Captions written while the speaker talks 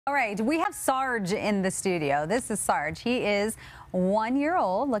All right, we have Sarge in the studio. This is Sarge. He is 1 year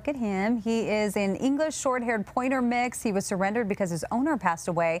old. Look at him. He is an English short-haired pointer mix. He was surrendered because his owner passed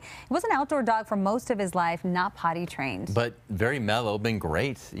away. He was an outdoor dog for most of his life, not potty trained. But very mellow, been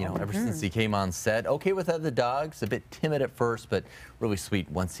great, ever since he came on set. Okay with other dogs, a bit timid at first, but really sweet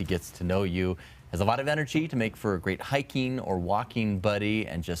once he gets to know you. Has a lot of energy to make for a great hiking or walking buddy,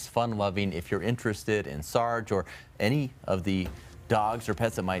 and just fun-loving. If you're interested in Sarge or any of the dogs or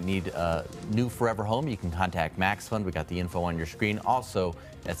pets that might need a new forever home, you can contact Max Fund. We got the info on your screen, also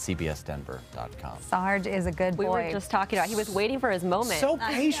at cbsdenver.com. Sarge is a good boy. We were just talking about, he was waiting for his moment. So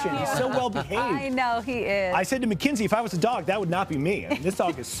patient, he's so well behaved. I know he is. I said to Mackenzie, if I was a dog, that would not be me. I mean, this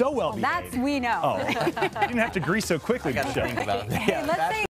dog is so well behaved. That's we know. Oh, you didn't have to grease so quickly, I got to Michelle. think about that. Hey, let's say